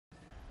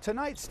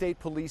Tonight, state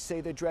police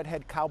say the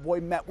Dreadhead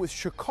Cowboy met with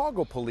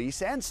Chicago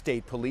police and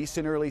state police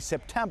in early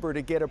September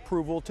to get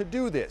approval to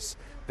do this.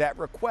 That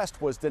request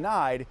was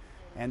denied,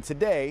 and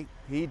today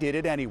he did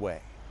it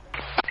anyway. Hey,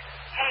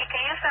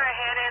 can you start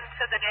heading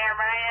to the Dan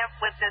Ryan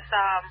with this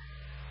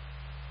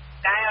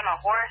guy on a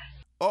horse?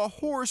 A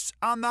horse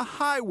on the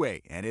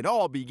highway, and it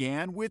all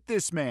began with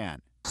this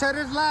man. Shut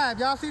this live.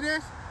 Y'all see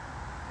this?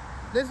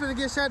 This is gonna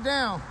get shut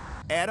down.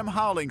 Adam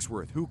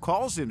Hollingsworth, who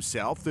calls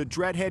himself the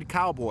Dreadhead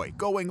Cowboy,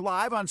 going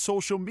live on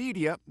social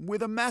media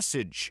with a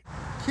message.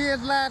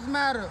 Kids' lives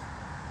matter.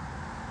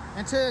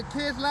 Until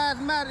kids'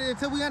 lives matter,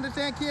 until we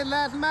understand kids'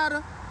 lives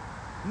matter,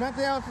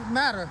 nothing else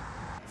matters.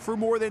 For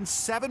more than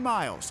 7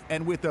 miles,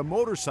 and with a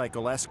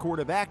motorcycle escort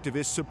of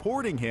activists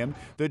supporting him,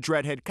 the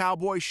Dreadhead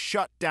Cowboy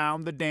shut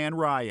down the Dan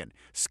Ryan.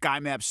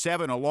 SkyMap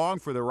 7 along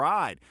for the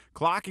ride,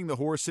 clocking the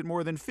horse at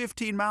more than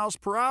 15 miles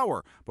per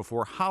hour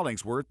before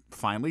Hollingsworth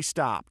finally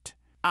stopped.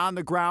 On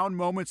the ground,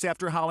 moments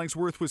after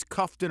Hollingsworth was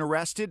cuffed and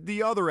arrested,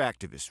 the other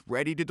activists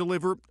ready to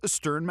deliver a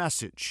stern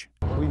message.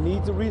 We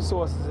need the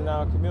resources in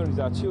our communities.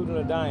 Our children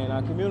are dying.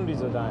 Our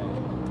communities are dying.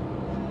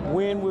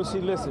 When will she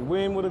listen?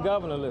 When will the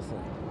governor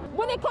listen?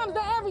 When it comes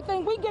to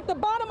everything, we get the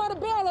bottom of the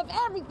barrel of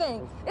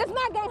everything. It's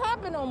not going to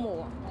happen no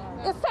more.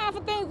 It's time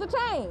for things to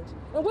change.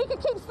 And we can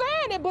keep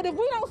saying it, but if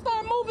we don't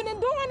start moving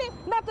and doing it,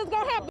 nothing's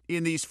going to happen.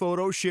 In these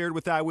photos shared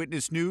with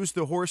Eyewitness News,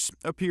 the horse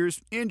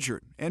appears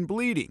injured and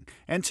bleeding.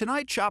 And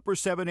tonight, Chopper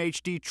 7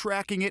 HD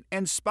tracking it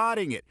and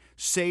spotting it,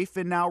 safe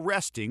and now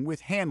resting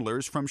with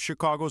handlers from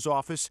Chicago's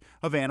Office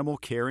of Animal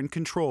Care and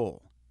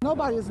Control.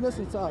 Nobody is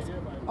listening to us.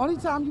 Only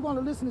time you want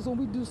to listen is when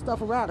we do stuff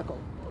radical.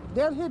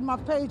 They're hitting my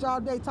page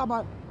all day talking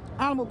about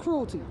animal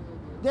cruelty.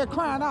 They're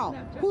crying out.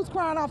 Who's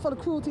crying out for the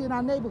cruelty in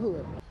our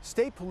neighborhood?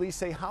 State police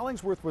say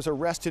Hollingsworth was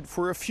arrested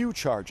for a few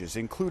charges,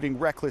 including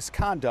reckless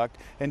conduct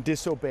and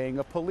disobeying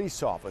a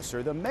police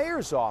officer. The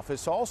mayor's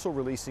office also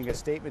releasing a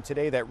statement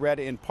today that read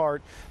in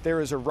part,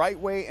 "There is a right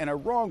way and a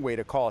wrong way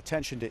to call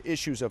attention to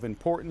issues of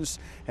importance,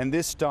 and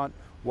this stunt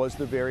was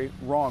the very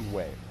wrong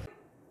way."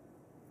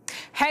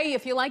 Hey,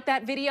 if you like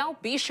that video,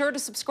 be sure to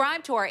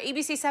subscribe to our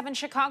ABC7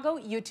 Chicago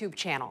YouTube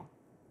channel.